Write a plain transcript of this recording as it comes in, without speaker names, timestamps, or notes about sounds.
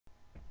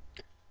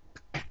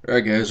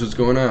Alright guys, what's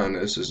going on?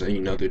 This is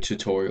another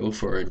tutorial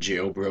for a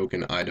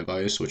jailbroken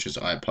iDevice, which is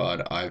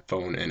iPod,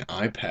 iPhone, and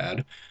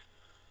iPad.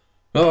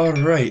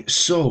 Alright,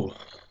 so,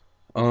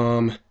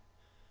 um,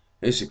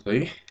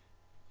 basically,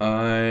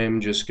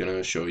 I'm just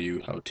gonna show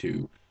you how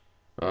to,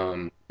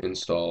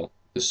 install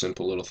this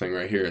simple little thing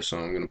right here. So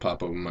I'm gonna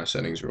pop open my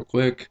settings real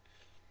quick,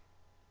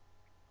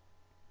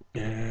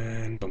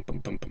 and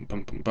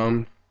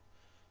bum,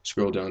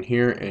 scroll down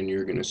here, and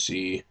you're gonna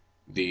see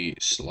the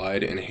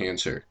slide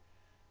enhancer,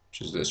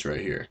 which is this right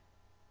here.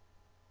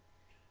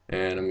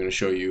 And I'm going to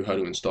show you how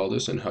to install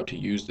this and how to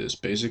use this.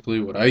 Basically,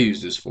 what I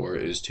use this for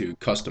is to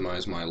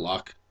customize my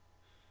lock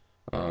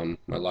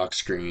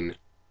screen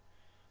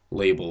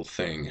label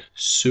thing.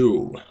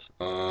 So,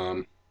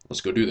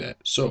 let's go do that.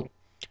 So,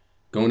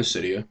 go into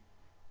Cydia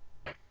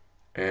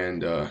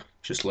and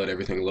just let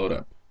everything load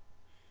up.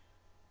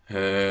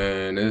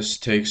 And this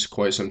takes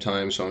quite some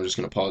time, so I'm just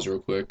going to pause real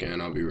quick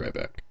and I'll be right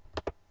back.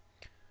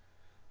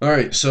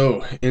 Alright,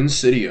 so in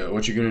Cydia,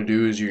 what you're going to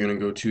do is you're going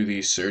to go to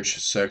the search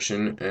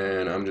section,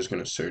 and I'm just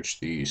going to search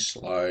the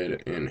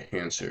slide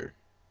enhancer.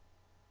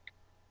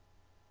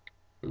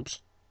 Oops.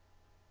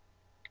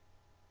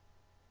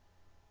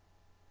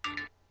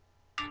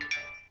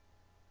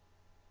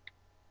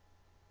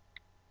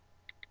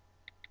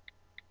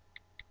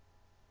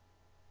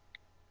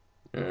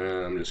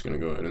 And I'm just going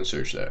to go ahead and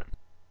search that.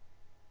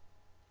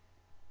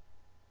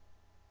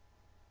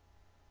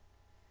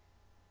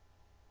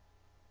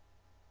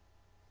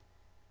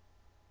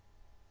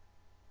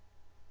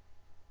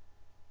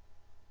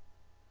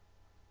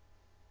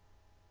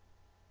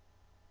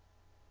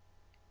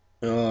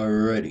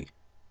 Alrighty,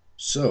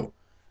 so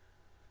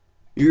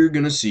you're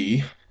gonna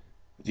see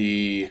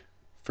the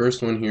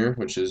first one here,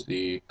 which is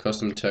the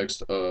custom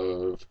text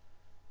of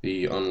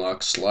the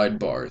unlock slide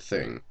bar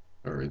thing,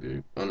 or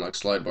the unlock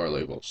slide bar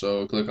label.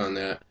 So click on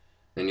that,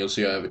 and you'll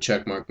see I have a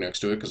check mark next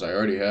to it because I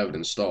already have it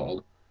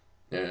installed.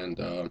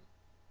 And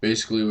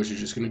basically, what you're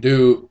just gonna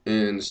do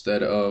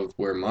instead of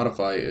where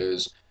modify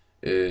is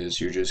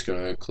you're just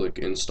gonna click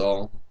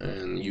install,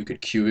 and you could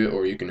queue it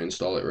or you can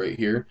install it right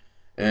here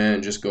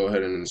and just go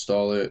ahead and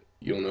install it.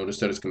 You'll notice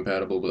that it's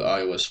compatible with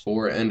iOS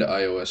 4 and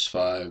iOS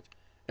 5,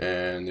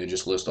 and they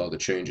just list all the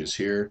changes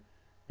here,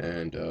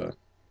 and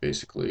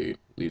basically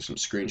leave some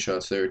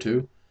screenshots there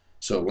too.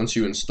 So once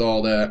you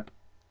install that,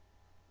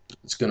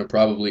 it's going to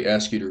probably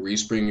ask you to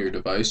respring your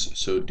device,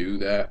 so do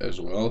that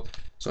as well.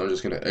 So I'm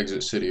just going to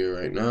exit Cydia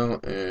right now,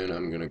 and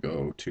I'm going to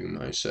go to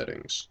my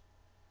settings.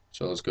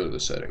 So let's go to the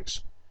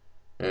settings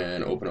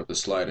and open up the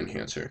slide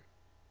enhancer.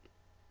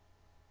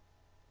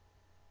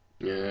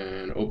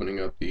 And opening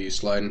up the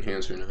slide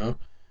enhancer now,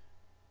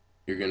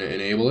 you're going to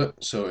enable it.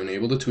 So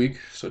enable the tweak,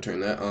 so turn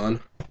that on.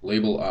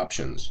 Label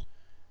options,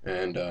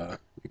 and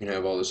you can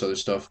have all this other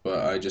stuff,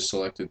 but I just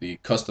selected the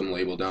custom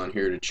label down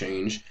here to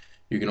change.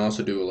 You can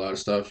also do a lot of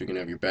stuff. You can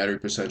have your battery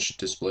percentage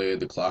displayed,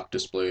 the clock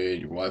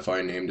displayed, your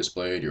Wi-Fi name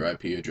displayed, your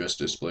IP address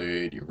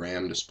displayed, your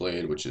RAM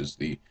displayed, which is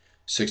the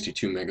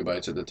 62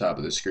 megabytes at the top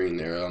of the screen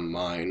there on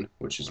mine,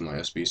 which is my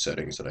SB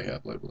settings that I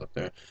have labeled up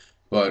there.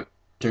 But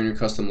turn your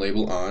custom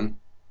label on,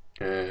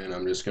 and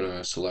I'm just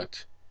gonna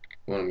select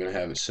what I'm gonna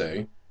have it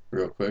say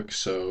real quick.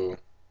 So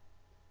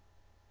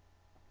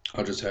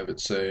I'll just have it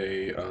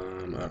say, I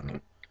don't know,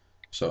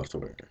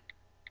 Software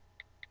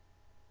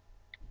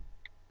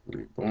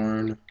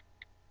Reborn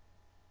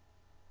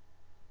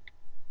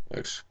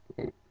Ex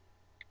oh,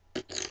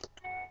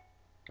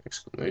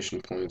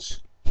 exclamation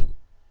points.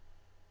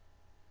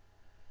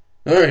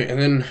 Alright, and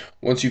then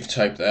once you've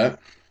typed that,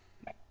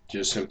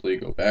 just simply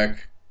go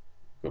back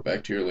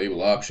to your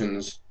label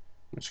options,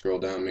 and scroll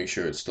down, make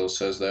sure it still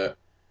says that,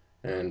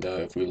 and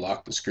if we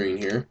lock the screen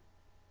here,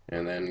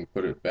 and then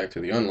put it back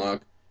to the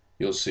unlock,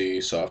 you'll see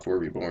Software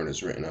Reborn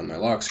is written on my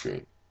lock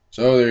screen.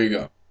 So there you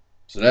go.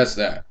 So that's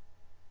that.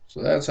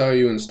 So that's how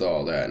you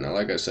install that. Now,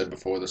 like I said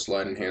before, the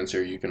slide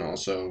enhancer, you can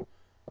also,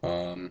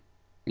 um,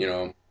 you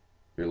know,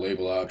 your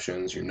label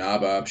options, your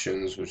knob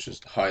options, which is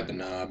to hide the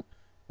knob.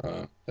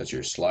 That's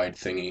your slide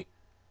thingy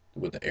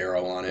with the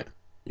arrow on it.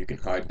 You can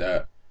hide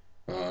that.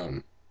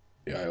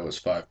 The iOS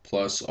 5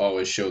 Plus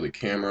always show the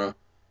camera,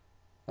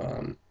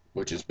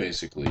 which is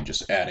basically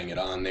just adding it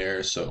on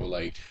there. So,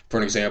 like, for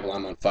an example,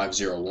 I'm on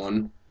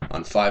 501.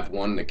 On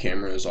 5.1, the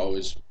camera is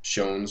always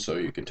shown, so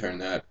you can turn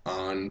that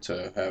on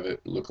to have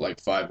it look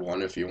like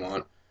 5.1 if you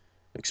want.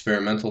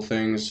 Experimental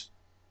things,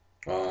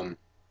 um,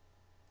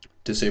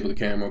 disable the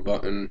camera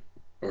button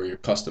or your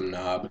custom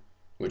knob,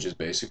 which is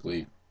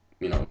basically,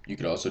 you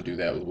could also do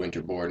that with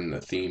Winterboard and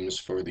the themes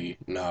for the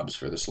knobs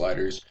for the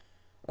sliders.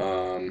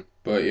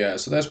 But yeah,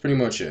 so that's pretty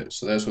much it.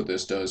 So that's what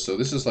this does. So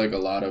this is like a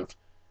lot of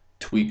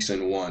tweaks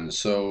in one.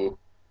 So,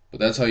 but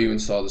that's how you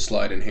install the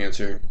slide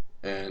enhancer.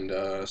 And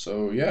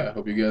so yeah, I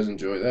hope you guys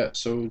enjoy that.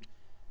 So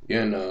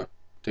again,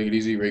 take it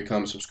easy, rate,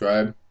 comment,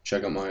 subscribe.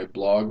 Check out my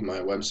blog, my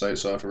website,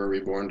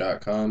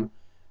 SoftwareReborn.com,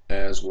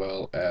 as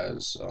well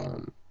as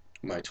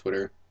my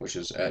Twitter, which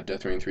is at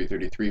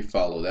DeathRain333.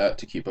 Follow that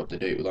to keep up to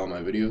date with all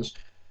my videos.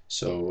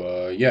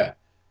 So yeah,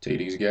 take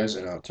it easy, guys,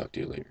 and I'll talk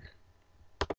to you later.